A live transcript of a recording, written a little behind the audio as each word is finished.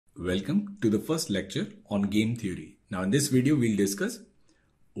Welcome to the first lecture on game theory. Now in this video we'll discuss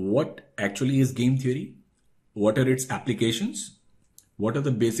what actually is game theory, what are its applications, what are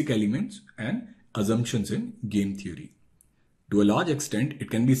the basic elements and assumptions in game theory. To a large extent, it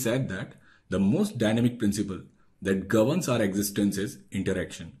can be said that the most dynamic principle that governs our existence is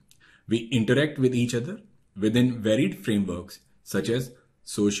interaction. We interact with each other within varied frameworks such as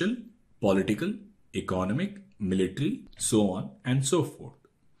social, political, economic, military, so on and so forth.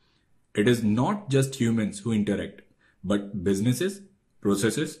 It is not just humans who interact, but businesses,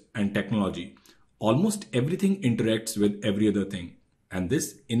 processes, and technology. Almost everything interacts with every other thing, and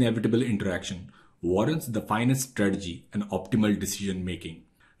this inevitable interaction warrants the finest strategy and optimal decision making.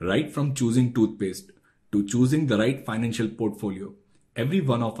 Right from choosing toothpaste to choosing the right financial portfolio, every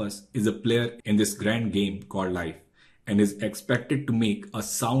one of us is a player in this grand game called life and is expected to make a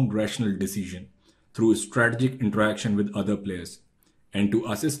sound rational decision through strategic interaction with other players. And to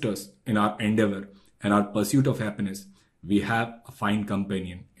assist us in our endeavor and our pursuit of happiness, we have a fine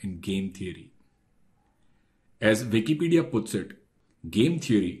companion in game theory. As Wikipedia puts it, game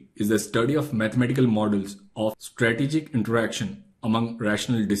theory is the study of mathematical models of strategic interaction among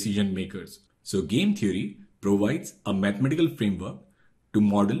rational decision makers. So game theory provides a mathematical framework to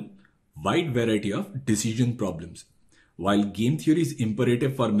model wide variety of decision problems. While game theory is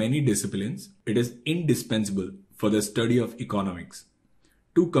imperative for many disciplines, it is indispensable for the study of economics.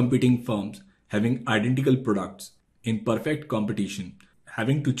 Two competing firms having identical products in perfect competition,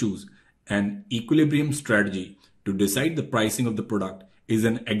 having to choose an equilibrium strategy to decide the pricing of the product is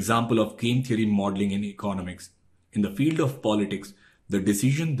an example of game theory modeling in economics. In the field of politics, the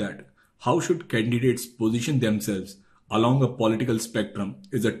decision that how should candidates position themselves along a political spectrum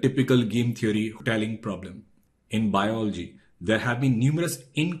is a typical game theory telling problem. In biology, there have been numerous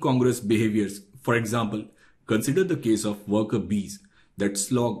incongruous behaviors. For example, consider the case of worker bees that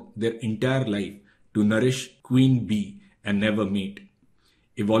slog their entire life to nourish queen bee and never mate.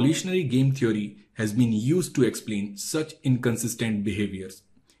 Evolutionary game theory has been used to explain such inconsistent behaviors.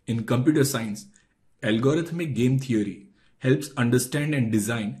 In computer science, algorithmic game theory helps understand and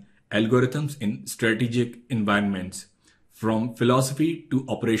design algorithms in strategic environments. From philosophy to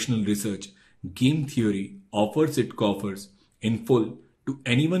operational research, game theory offers its coffers in full to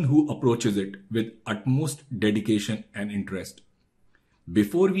anyone who approaches it with utmost dedication and interest.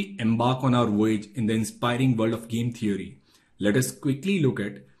 Before we embark on our voyage in the inspiring world of game theory, let us quickly look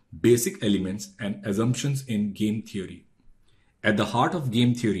at basic elements and assumptions in game theory. At the heart of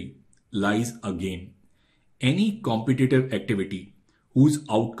game theory lies a game. Any competitive activity whose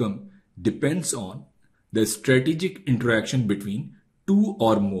outcome depends on the strategic interaction between two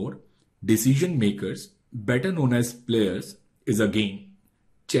or more decision makers, better known as players, is a game.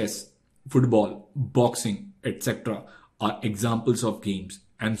 Chess, football, boxing, etc. are examples of games,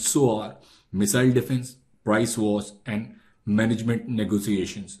 and so are missile defense, price wars, and management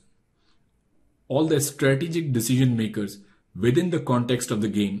negotiations. All the strategic decision makers within the context of the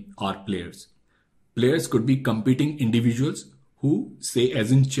game are players. Players could be competing individuals who, say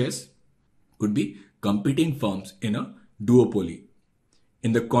as in chess, could be competing firms in a duopoly.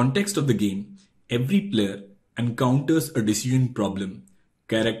 In the context of the game, every player encounters a decision problem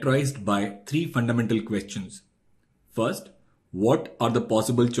characterized by three fundamental questions. First, what are the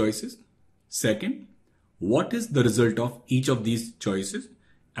possible choices? Second, what is the result of each of these choices?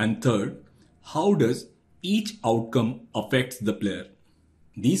 And third, how does each outcome affect the player?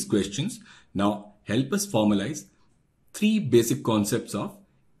 These questions now help us formalize three basic concepts of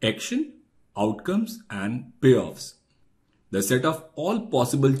action, outcomes, and payoffs. The set of all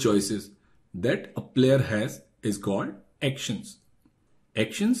possible choices that a player has is called actions.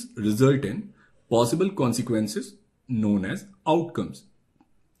 Actions result in possible consequences known as outcomes.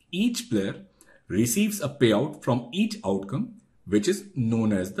 Each player receives a payout from each outcome, which is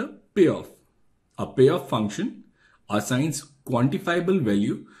known as the payoff. A payoff function assigns quantifiable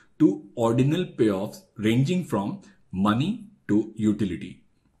value to ordinal payoffs ranging from money to utility.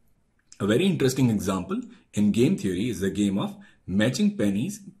 A very interesting example in game theory is the game of matching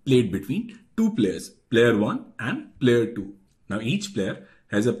pennies played between two players, player 1 and player 2. Now each player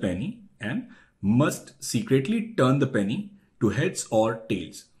has a penny and must secretly turn the penny to heads or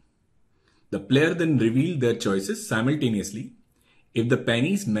tails. The player then reveals their choices simultaneously. If the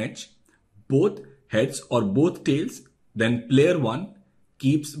pennies match both heads or both tails, then player 1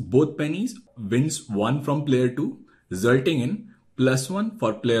 keeps both pennies, wins 1 from player 2, resulting in +1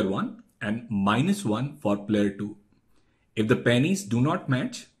 for player 1 and -1 for player 2. If the pennies do not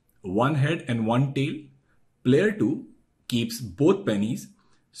match, one head and one tail, player 2 keeps both pennies,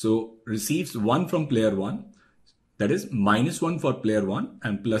 so receives 1 from player 1. that is -1 for player 1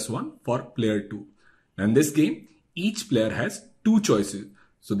 and +1 for player 2. Now in this game, each player has two choices.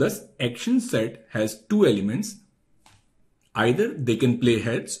 So thus action set has two elements. Either they can play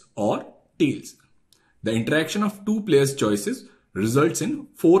heads or tails. The interaction of two players' choices results in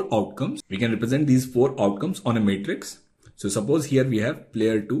 4 outcomes. We can represent these 4 outcomes on a matrix. So suppose here we have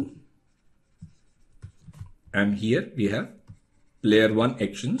player 2 and here we have player 1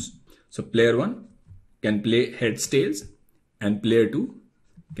 actions. So player 1 can play heads, tails, and player 2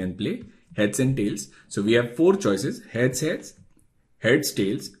 can play heads and tails. So we have 4 choices: heads, heads, heads,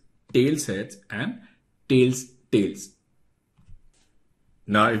 tails, tails, heads, and tails, tails.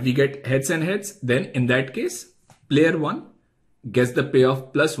 Now if we get heads and heads, then in that case, player 1 gets the payoff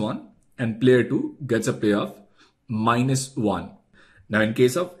 +1 and player 2 gets a payoff -1. Now in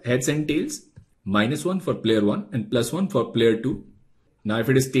case of heads and tails, -1 for player 1 and +1 for player 2. Now if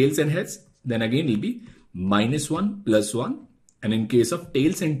it is tails and heads, then again it will be -1 +1, and in case of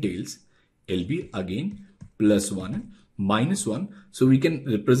tails and tails, it will be again +1 and -1. So we can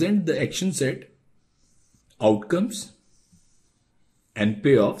represent the action set, outcomes and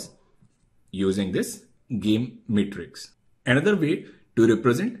payoffs using this game matrix. Another way to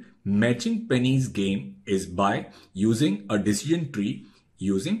represent matching pennies game is by using a decision tree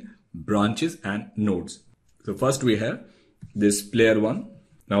using branches and nodes. So first we have this player 1.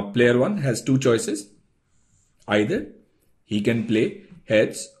 Now player 1 has two choices. Either he can play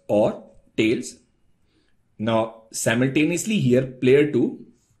heads or tails. Now simultaneously here player 2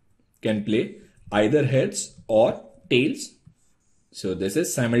 can play either heads or tails. So this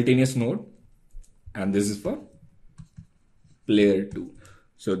is simultaneous node and this is for player 2.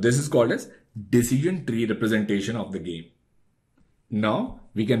 So this is called as decision tree representation of the game. Now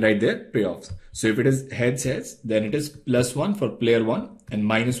we can write their payoffs. So if it is heads, heads, then it is +1 for player 1 and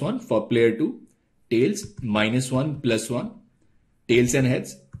 -1 for player 2. Tails, -1 +1. Tails and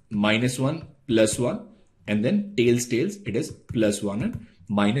heads, -1 +1. And then tails, tails, it is +1 and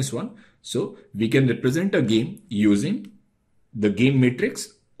 -1. So we can represent a game using the game matrix,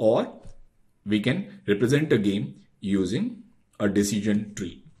 or we can represent a game using a decision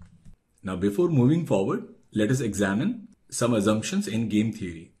tree. Now before moving forward, let us examine some assumptions in game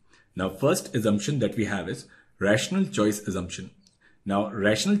theory. Now first assumption that we have is rational choice assumption. Now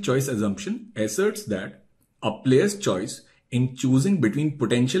rational choice assumption asserts that a player's choice in choosing between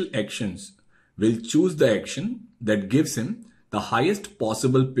potential actions will choose the action that gives him the highest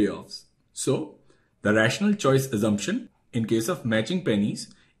possible payoffs. So the rational choice assumption in case of matching pennies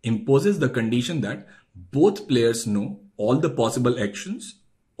imposes the condition that both players know all the possible actions,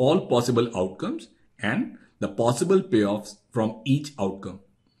 all possible outcomes, and the possible payoffs from each outcome.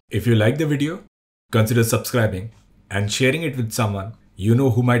 If you like the video, consider subscribing and sharing it with someone you know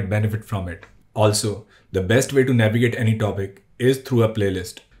who might benefit from it. Also, the best way to navigate any topic is through a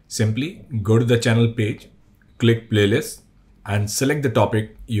playlist. Simply go to the channel page, click playlist, and select the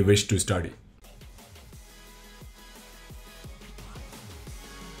topic you wish to study.